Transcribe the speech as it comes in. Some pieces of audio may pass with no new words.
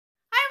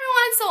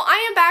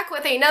I am back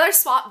with another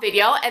swap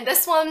video, and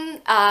this one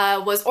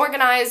was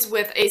organized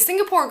with a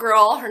Singapore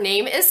girl. Her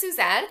name is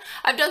Suzanne.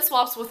 I've done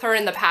swaps with her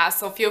in the past,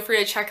 so feel free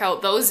to check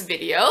out those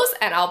videos,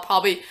 and I'll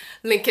probably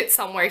link it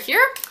somewhere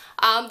here.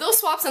 Those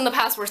swaps in the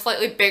past were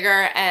slightly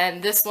bigger,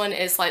 and this one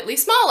is slightly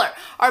smaller.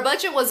 Our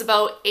budget was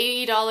about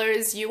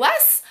 $80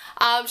 US.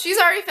 She's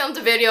already filmed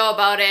a video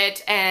about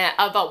it and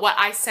about what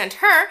I sent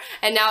her,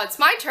 and now it's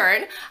my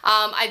turn.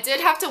 I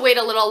did have to wait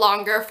a little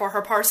longer for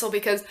her parcel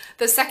because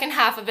the second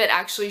half of it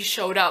actually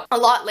showed up a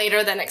lot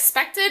later than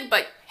expected,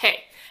 but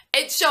hey,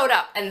 it showed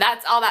up and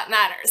that's all that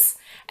matters.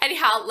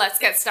 Anyhow, let's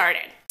get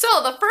started.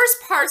 So the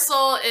first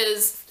parcel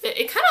is,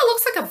 it kind of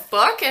looks like a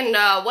book,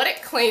 and what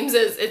it claims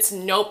is it's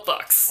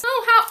notebooks.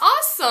 Oh, how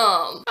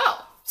awesome!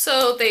 Oh,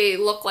 so they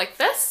look like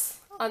this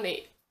on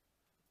the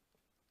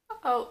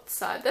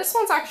outside. This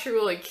one's actually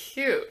really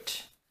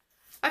cute.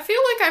 I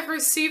feel like I've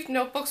received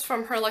notebooks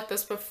from her like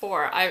this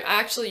before. I'm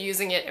actually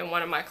using it in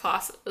one of my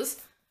classes.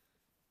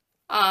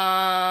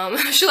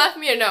 She left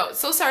me a note.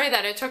 So sorry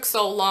that it took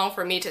so long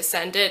for me to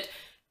send it.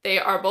 They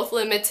are both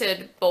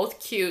limited, both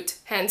cute,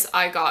 hence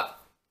I got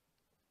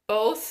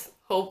both.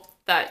 Hope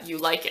that you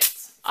like it.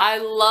 I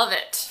love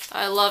it.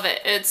 I love it.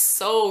 It's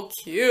so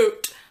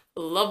cute.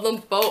 Love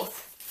them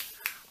both.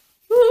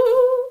 Woo!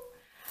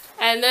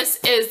 And this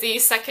is the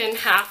second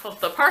half of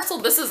the parcel.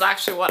 This is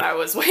actually what I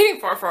was waiting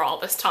for all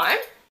this time.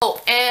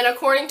 Oh, and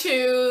according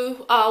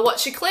to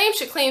what she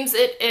claims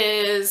it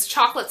is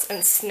chocolates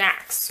and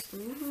snacks.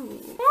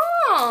 Ooh.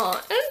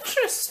 Oh,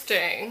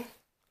 interesting.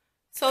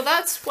 So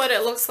that's what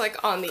it looks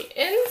like on the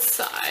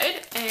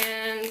inside.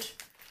 And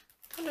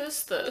what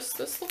is this?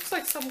 This looks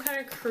like some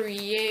kind of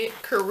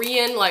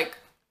Korean like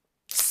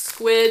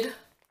squid,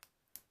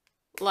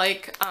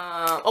 like,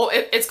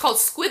 it's called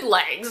squid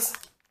legs.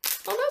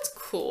 Oh, that's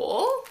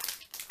cool.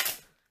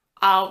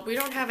 We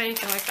don't have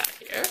anything like that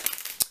here.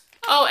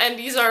 Oh, and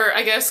these are,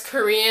 I guess,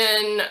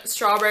 Korean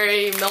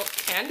strawberry milk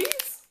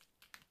candies.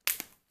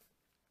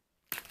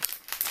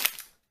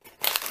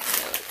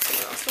 Let's see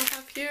what else we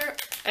have here.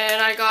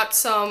 And I got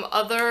some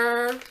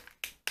other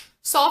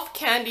soft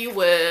candy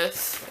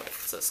with,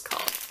 what's this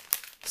called?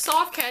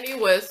 Soft candy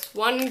with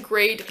 1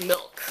 grade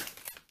milk.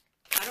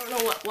 I don't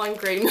know what 1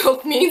 grade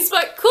milk means,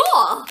 but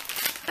cool.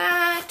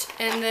 That,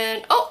 and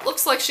then, oh,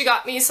 looks like she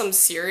got me some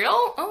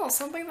cereal. Oh,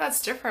 something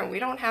that's different. We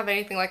don't have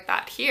anything like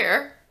that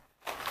here.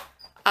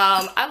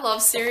 I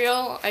love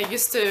cereal. I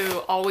used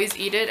to always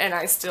eat it, and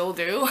I still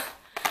do.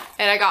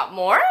 And I got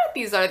more.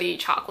 These are the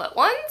chocolate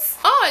ones.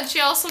 Oh, and she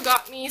also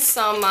got me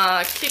some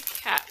Kit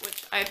Kat,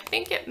 which I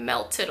think it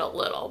melted a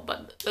little,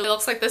 but it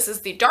looks like this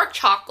is the dark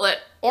chocolate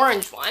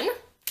orange one.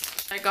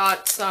 I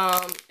got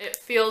some, it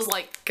feels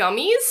like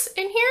gummies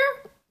in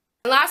here.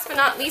 And last but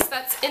not least,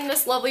 that's in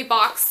this lovely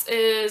box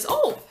is,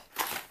 oh,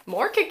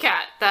 more Kit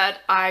Kat that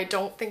I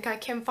don't think I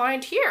can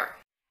find here.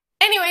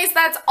 Anyways,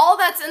 that's all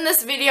that's in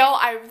this video.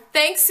 I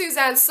thank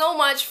Suzanne so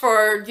much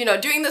for,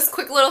 doing this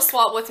quick little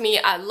swap with me.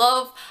 I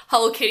love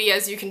Hello Kitty,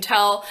 as you can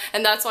tell,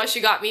 and that's why she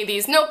got me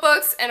these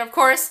notebooks, and of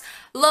course,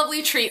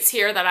 lovely treats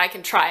here that I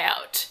can try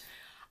out.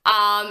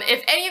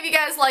 If any of you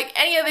guys like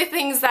any of the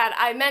things that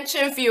I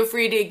mentioned, feel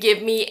free to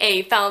give me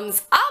a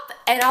thumbs up,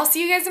 and I'll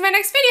see you guys in my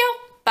next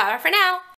video. Bye for now.